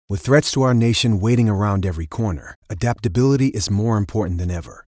With threats to our nation waiting around every corner, adaptability is more important than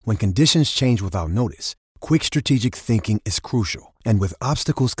ever. When conditions change without notice, quick strategic thinking is crucial. And with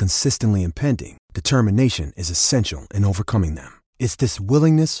obstacles consistently impending, determination is essential in overcoming them. It's this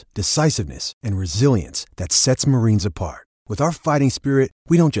willingness, decisiveness, and resilience that sets Marines apart. With our fighting spirit,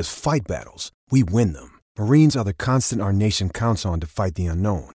 we don't just fight battles, we win them. Marines are the constant our nation counts on to fight the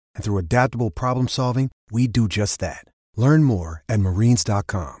unknown. And through adaptable problem solving, we do just that. Learn more at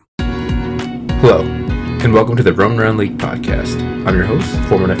marines.com. Hello, and welcome to the Roman Around League podcast. I'm your host,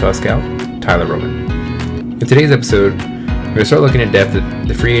 former NFL scout, Tyler Roman. In today's episode, we're going to start looking in depth at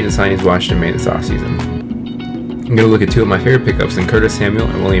the free agent signings Washington made this offseason. I'm going to look at two of my favorite pickups in Curtis Samuel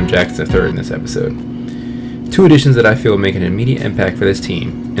and William Jackson III in this episode. Two additions that I feel make an immediate impact for this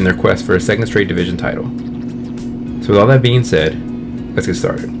team in their quest for a second straight division title. So with all that being said, let's get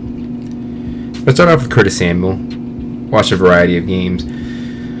started. Let's start off with Curtis Samuel. Watched a variety of games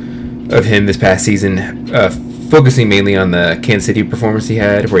of him this past season, focusing mainly on the Kansas City performance he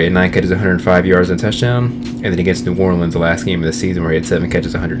had, where he had 9 catches, 105 yards, and a touchdown, and then against New Orleans, the last game of the season, where he had 7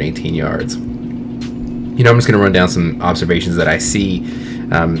 catches, 118 yards. I'm just going to run down some observations that I see.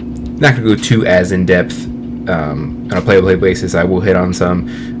 Not going to go too as in-depth on a play-by-play basis. I will hit on some.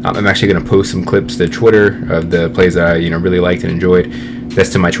 I'm actually going to post some clips to Twitter of the plays that I really liked and enjoyed. That's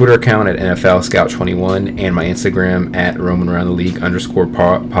to my Twitter account at NFL Scout 21 and my Instagram at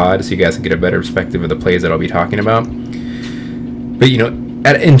 @RomanAroundTheLeague_pod, so you guys can get a better perspective of the plays that I'll be talking about. But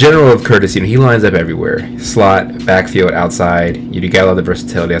in general of Curtis, he lines up everywhere: slot, backfield, outside. You got a lot of the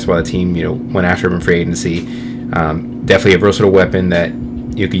versatility. That's why the team went after him in free agency. Definitely a versatile weapon that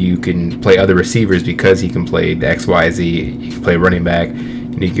you can play other receivers because he can play the XYZ. He can play running back.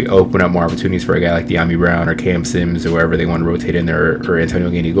 And you can open up more opportunities for a guy like De'Ami Brown or Cam Sims or whoever they want to rotate in there, or Antonio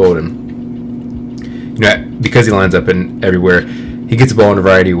Gandy-Golden. Because he lines up in everywhere, he gets the ball in a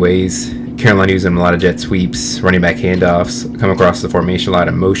variety of ways. Carolina uses him a lot of jet sweeps, running back handoffs, come across the formation, a lot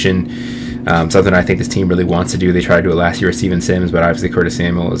of motion. Something I think this team really wants to do. They tried to do it last year with Steven Sims, but obviously Curtis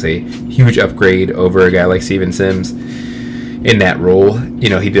Samuel is a huge upgrade over a guy like Steven Sims in that role.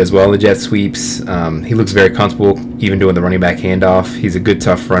 He does well in the jet sweeps. He looks very comfortable even doing the running back handoff. He's a good,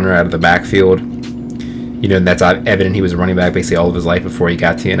 tough runner out of the backfield. And that's evident. He was a running back basically all of his life before he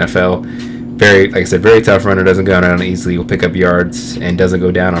got to the NFL. Very, like I said, very tough runner, doesn't go down easily, will pick up yards, and doesn't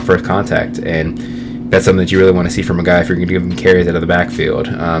go down on first contact. And that's something that you really want to see from a guy if you're going to give him carries out of the backfield.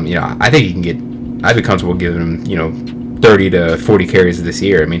 I think he can I'd be comfortable giving him, 30 to 40 carries this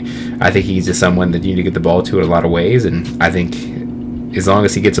year. I think he's just someone that you need to get the ball to in a lot of ways, and I think as long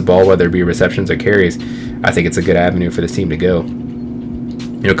as he gets a ball, whether it be receptions or carries, I think it's a good avenue for this team to go.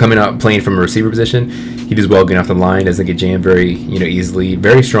 Coming out playing from a receiver position, he does well getting off the line, doesn't get jammed very easily.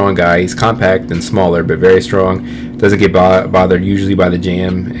 Very strong guy. He's compact and smaller, but very strong. Doesn't get bothered usually by the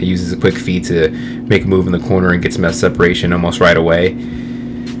jam. He uses a quick feet to make a move in the corner and get some separation almost right away.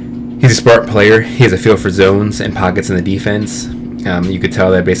 He's a smart player. He has a feel for zones and pockets in the defense. You could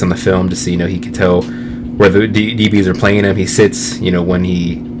tell that based on the film. He could tell where the DBs are playing him. He sits, when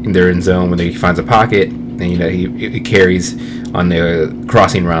they're in zone, when he finds a pocket, and he carries on the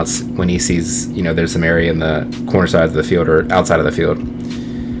crossing routes when he sees there's some area in the corner side of the field or outside of the field.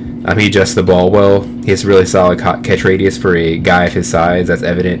 He adjusts the ball well. He has a really solid catch radius for a guy of his size. That's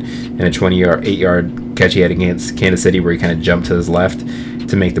evident in a 8-yard catch he had against Kansas City, where he kind of jumped to his left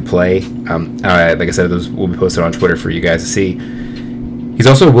to make the play. Like I said, those will be posted on Twitter for you guys to see. He's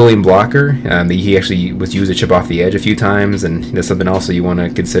also a willing blocker. He actually was used to chip off the edge a few times, and that's something else that you want to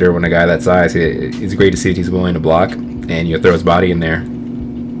consider when a guy that size. It's great to see that he's willing to block and throw his body in there.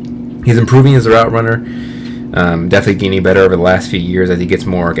 He's improving as a route runner. Definitely getting better over the last few years as he gets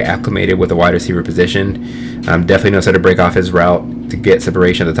more acclimated with the wide receiver position. Definitely knows how to break off his route to get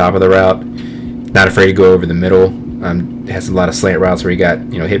separation at the top of the route. Not afraid to go over the middle. Has a lot of slant routes where he got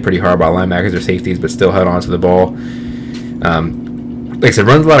hit pretty hard by linebackers or safeties, but still held on to the ball. Like I said,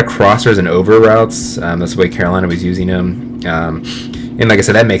 runs a lot of crossers and over routes. That's the way Carolina was using him. And like I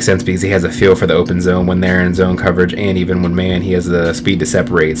said, that makes sense because he has a feel for the open zone when they're in zone coverage, and even when man, he has the speed to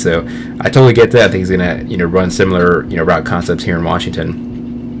separate. So I totally get that. I think he's gonna run similar route concepts here in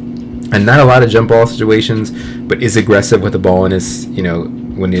Washington. And not a lot of jump ball situations, but is aggressive with the ball in his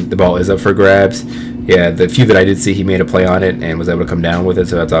when the ball is up for grabs. Yeah, the few that I did see, he made a play on it and was able to come down with it.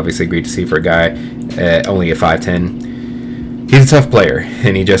 So that's obviously great to see for a guy only at 5'10". He's a tough player,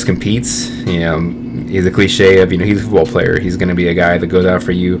 and he just competes. He's a cliche of, he's a football player. He's going to be a guy that goes out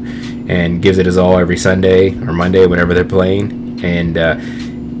for you and gives it his all every Sunday or Monday, whenever they're playing. And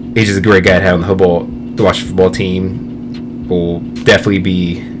he's just a great guy to have on the Washington football team. Will definitely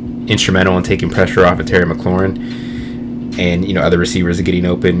be instrumental in taking pressure off of Terry McLaurin. And, other receivers are getting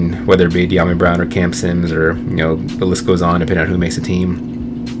open, whether it be De'Ami Brown or Cam Sims, or, the list goes on depending on who makes the team.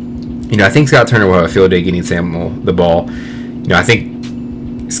 I think Scott Turner will have a field day getting Samuel the ball. I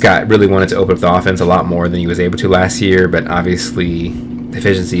think Scott really wanted to open up the offense a lot more than he was able to last year, but obviously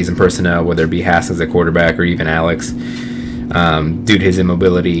deficiencies in personnel, whether it be Haskins at quarterback or even Alex, due to his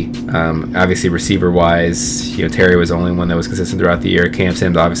immobility. Obviously receiver-wise, Terry was the only one that was consistent throughout the year. Cam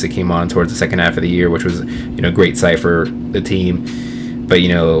Sims obviously came on towards the second half of the year, which was, a great sight for the team. But,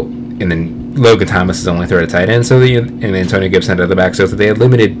 and then Logan Thomas is only third at tight end, and Antonio Gibson out of the back. So if they had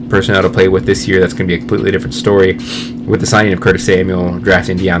limited personnel to play with this year, that's going to be a completely different story. With the signing of Curtis Samuel,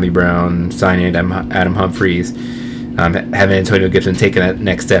 drafting De'Ami Brown, signing Adam Humphries, having Antonio Gibson taking that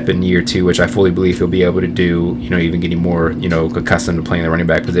next step in year 2, which I fully believe he'll be able to do, even getting more, accustomed to playing the running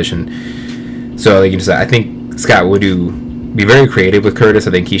back position. So, I think Scott would be very creative with Curtis.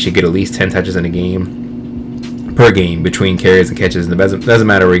 I think he should get at least 10 touches in a game, per game, between carries and catches. And it doesn't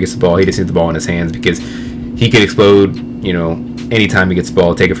matter where he gets the ball. He just needs the ball in his hands, because he could explode, anytime he gets the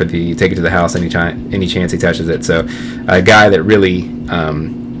ball, take it to the house any chance he touches it. So a guy that really,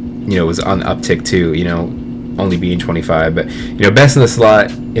 was on the uptick too, only being 25, but best in the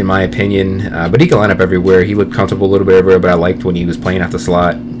slot in my opinion. But he can line up everywhere. He looked comfortable a little bit everywhere, but I liked when he was playing off the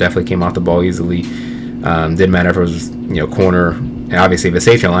slot. Definitely came off the ball easily. Didn't matter if it was corner. And obviously, if a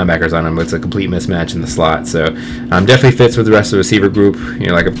safety and linebackers on him, it's a complete mismatch in the slot. So definitely fits with the rest of the receiver group.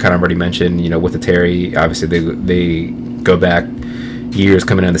 Like I've kind of already mentioned, with the Terry, obviously they go back years,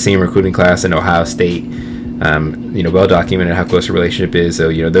 coming out of the same recruiting class in Ohio State. Well documented how close the relationship is.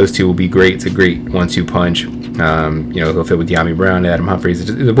 So those two will be great. It's a great 1-2 punch. He'll fit with De'Ami Brown, Adam Humphries.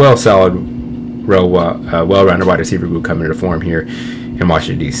 It's a well-rounded wide receiver group coming to form here in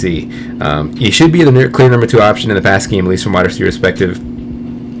Washington, D.C. He should be the clear number 2 option in the pass game, at least from wide receiver perspective.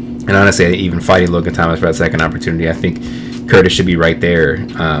 And honestly, even fighting Logan Thomas for that second opportunity, I think Curtis should be right there.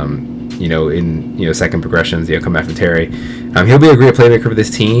 In second progressions, come after Terry. He'll be a great playmaker for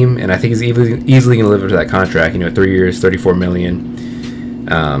this team, and I think he's easily going to live up to that contract. 3 years, $34 million.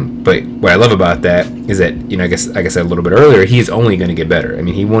 But what I love about that is that, I guess like I said a little bit earlier, he's only going to get better. I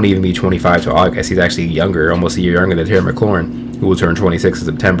mean, he won't even be 25 till August. He's actually younger, almost a year younger than Terry McLaurin, who will turn 26 in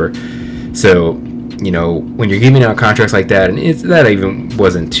September. So, when you're giving out contracts like that, and that even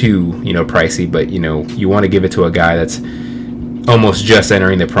wasn't too, pricey, but, you want to give it to a guy that's almost just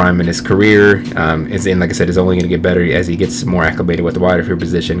entering the prime in his career. Like I said, is only going to get better as he gets more acclimated with the wide receiver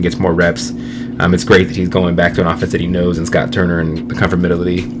position, gets more reps. It's great that he's going back to an offense that he knows, and Scott Turner, and the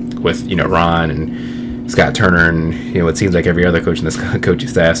comfortability with Ron and Scott Turner, and it seems like every other coach in this coaching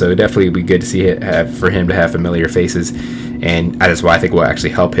staff. So it definitely would be good to see for him to have familiar faces, and that's why I think will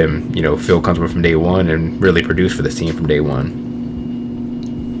actually help him feel comfortable from day one and really produce for this team from day one.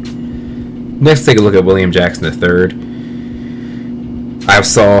 Next, take a look at William Jackson III. I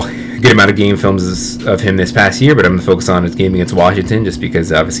saw a good amount of game films of him this past year, but I'm going to focus on his game against Washington, just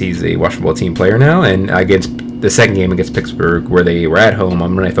because obviously he's a Washington football team player now, and against the second game against Pittsburgh, where they were at home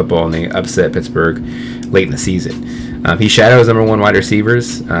on Monday Night Football and they upset Pittsburgh late in the season. He shadows number 1 wide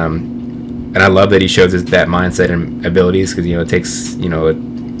receivers, and I love that he shows that mindset and abilities, because it takes a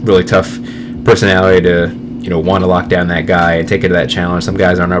really tough personality to want to lock down that guy and take it to that challenge. Some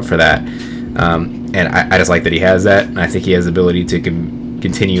guys aren't up for that. And I just like that he has that. And I think he has the ability to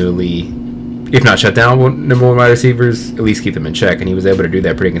continually, if not shut down number 1 wide receivers, at least keep them in check. And he was able to do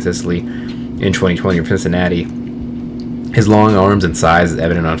that pretty consistently in 2020 for Cincinnati. His long arms and size is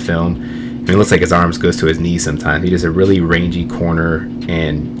evident on film. I mean, it looks like his arms goes to his knees sometimes. He's just a really rangy corner,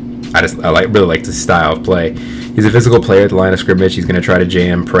 and I really like the style of play. He's a physical player at the line of scrimmage. He's going to try to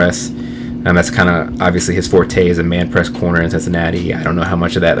jam, press. That's kind of obviously his forte is a man press corner in Cincinnati. I don't know how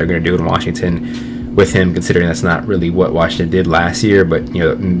much of that they're going to do in Washington with him, considering that's not really what Washington did last year, but they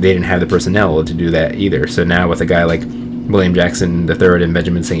didn't have the personnel to do that either. So now with a guy like William Jackson III and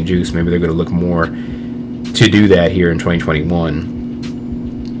Benjamin St. Juste, maybe they're going to look more to do that here in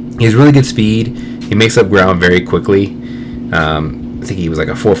 2021. He has really good speed. He makes up ground very quickly. I think he was like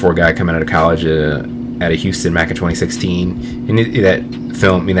a 4.4 guy coming out of college out of Houston back in 2016, and that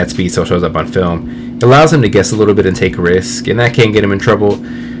speed still shows up on film. It allows him to guess a little bit and take a risk, and that can get him in trouble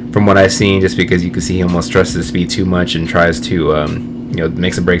from what I've seen, just because you can see he almost trusts his speed too much and tries to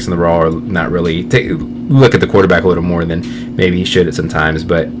make some breaks in the raw, or not really look at the quarterback a little more than maybe he should at sometimes.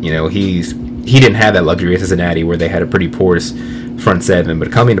 But he didn't have that luxury at Cincinnati, where they had a pretty porous front seven.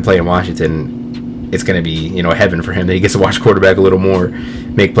 But coming to play in Washington, it's going to be heaven for him that he gets to watch quarterback a little more,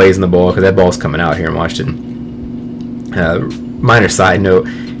 make plays in the ball, because that ball's coming out here in Washington. Minor side note,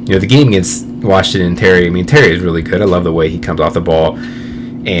 the game against Washington and Terry. I mean, Terry is really good. I love the way he comes off the ball,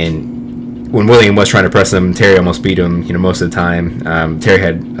 and when William was trying to press him, Terry almost beat him, most of the time. Terry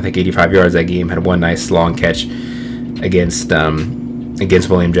had, I think, 85 yards that game, had one nice long catch against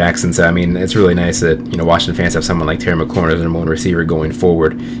William Jackson. So, I mean, it's really nice that, Washington fans have someone like Terry McLaurin as their number one receiver going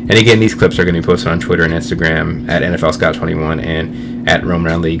forward. And again, these clips are going to be posted on Twitter and Instagram at NFL Scout 21 and at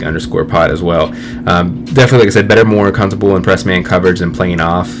Roman League _pod as well. Definitely, like I said, better, more comfortable in press man coverage than playing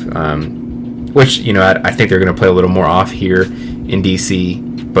off, which, I think they're going to play a little more off here in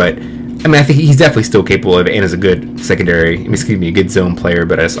DC. But, I mean, I think he's definitely still capable of it and is a good secondary, a good zone player,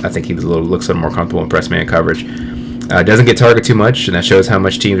 but I think he looks a little more comfortable in press man coverage. Doesn't get targeted too much, and that shows how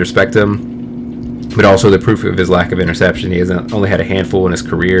much teams respect him, but also the proof of his lack of interception. He hasn't only had a handful in his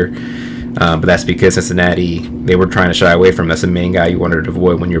career, but that's because Cincinnati, they were trying to shy away from him. That's the main guy you wanted to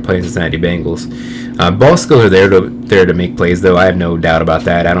avoid when you're playing Cincinnati Bengals. Ball skills are there to make plays, though. I have no doubt about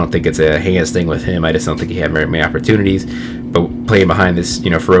that. I don't think it's a hands thing with him. I just don't think he had very many opportunities. But playing behind this,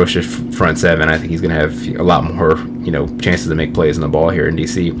 ferocious front seven, I think he's going to have a lot more, chances to make plays on the ball here in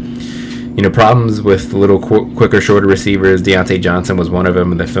DC. Problems with the little quicker, shorter receivers. Deontay Johnson was one of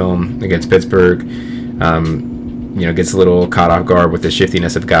them in the film against Pittsburgh. Gets a little caught off guard with the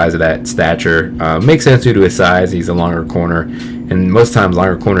shiftiness of guys of that stature. Makes sense due to his size. He's a longer corner. And most times,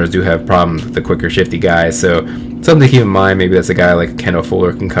 longer corners do have problems with the quicker, shifty guys. So, something to keep in mind. Maybe that's a guy like Kendall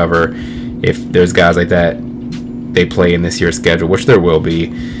Fuller can cover. If there's guys like that, they play in this year's schedule, which there will be.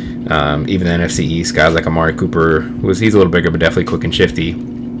 Even the NFC East, guys like Amari Cooper, he's a little bigger, but definitely quick and shifty.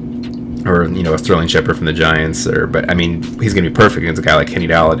 Or, a Sterling Shepard from the Giants. But, I mean, he's going to be perfect against a guy like Kenny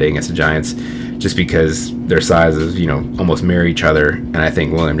Golladay against the Giants just because their sizes, almost mirror each other. And I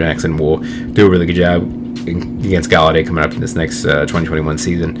think William Jackson will do a really good job against Golladay coming up in this next 2021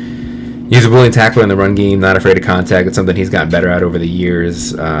 season. He's a willing tackler in the run game, not afraid of contact. It's something he's gotten better at over the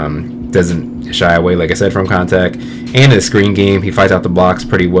years. Doesn't shy away, like I said, from contact. And in the screen game, he fights out the blocks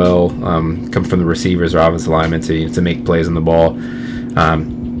pretty well. Come from the receivers or offensive linemen to make plays on the ball.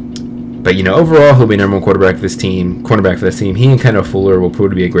 But, overall, he'll be number one cornerback for this team. He and Kendall Fuller will prove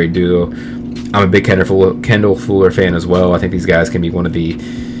to be a great duo. I'm a big Kendall Fuller fan as well. I think these guys can be one of the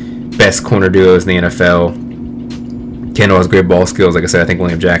best corner duos in the NFL. Kendall has great ball skills. Like I said, I think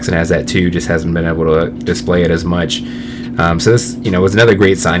William Jackson has that too, just hasn't been able to display it as much. So this, was another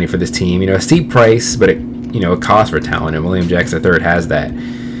great signing for this team. A steep price, but it costs for talent, and William Jackson III has that.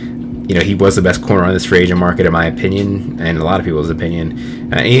 He was the best corner on this free agent market, in my opinion, and a lot of people's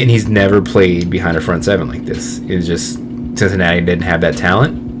opinion. And he's never played behind a front seven like this. It's just Cincinnati didn't have that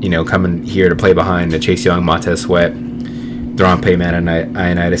talent. Coming here to play behind the Chase Young, Montez Sweat, Deron Payman, and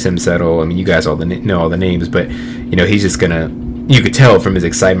Ioannidis Himsettle. I mean, you guys know all the names, but he's just gonna. You could tell from his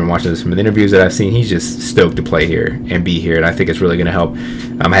excitement watching this, from the interviews that I've seen, he's just stoked to play here and be here, and I think it's really going to help.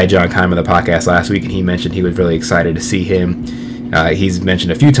 I had John Keim on the podcast last week, and he mentioned he was really excited to see him. He's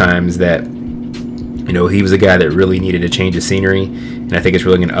mentioned a few times that he was a guy that really needed to change the scenery, and I think it's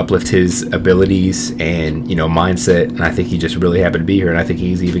really going to uplift his abilities and mindset, and I think he's just really happy to be here, and I think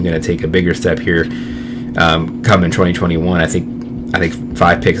he's even going to take a bigger step here come in 2021. I think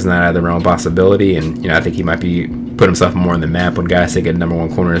 5 picks is not out of the realm of possibility, and I think he might put himself more on the map when guys take a number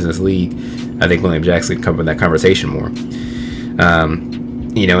one corners in this league. I think William Jackson can come with that conversation more.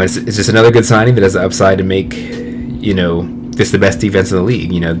 It's just another good signing that has the upside to make this the best defense in the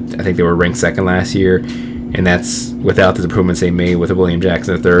league. I think they were ranked second last year, and that's without the improvements they made with a William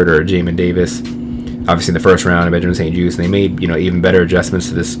Jackson III or Jamin Davis. Obviously, in the first round of Benjamin St. Juste, and they made even better adjustments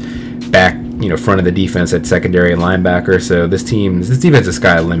to this back front of the defense at secondary and linebacker. So this defense is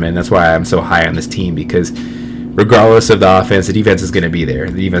sky limit, and that's why I'm so high on this team, because regardless of the offense, the defense is going to be there.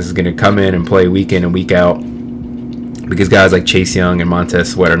 The defense is going to come in and play week in and week out, because guys like Chase Young and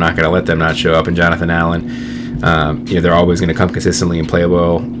Montez Sweat are not going to let them not show up, and Jonathan Allen. They're always going to come consistently and play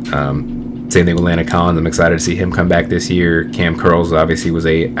well. Same thing with Landon Collins. I'm excited to see him come back this year. Cam Curls obviously was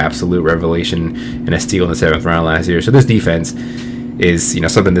a absolute revelation and a steal in the 7th round last year. So this defense is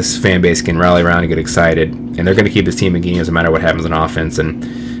something this fan base can rally around and get excited, and they're going to keep this team in games no matter what happens on offense. And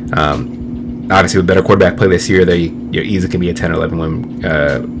obviously with better quarterback play this year, they easily can be a 10 or 11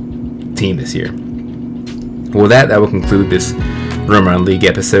 win team this year. Well, that will conclude this Room Around League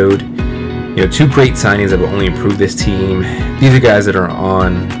episode. 2 great signings that will only improve this team. These are guys that are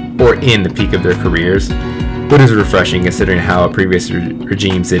on or in the peak of their careers, but it's refreshing considering how previous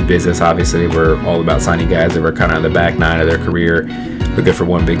regimes did business. Obviously, they were all about signing guys that were kind of on the back 9 of their career, looking for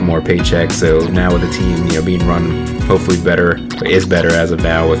one big more paycheck. So now with the team, being run hopefully is better as of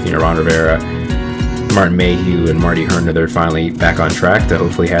now with Ron Rivera, Martin Mayhew, and Marty Herner, they're finally back on track to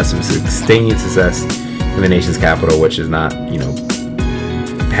hopefully have some sustained success in the nation's capital, which is not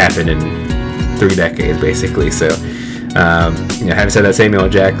happened in 3 decades basically. So Having said that,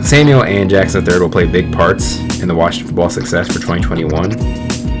 Samuel and Jackson III will play big parts in the Washington football success for 2021,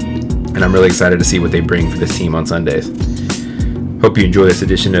 and I'm really excited to see what they bring for this team on Sundays. Hope you enjoy this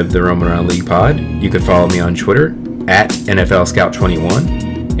edition of the Roman Around the League pod. You can follow me on Twitter at NFL Scout 21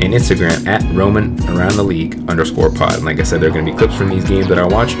 and Instagram at Roman Around the League _pod. And like I said, there are going to be clips from these games that I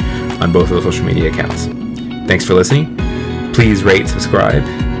watch on both of those social media accounts. Thanks for listening. Please rate, subscribe.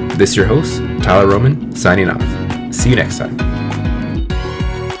 This is your host, Tyler Roman, signing off. See you next time.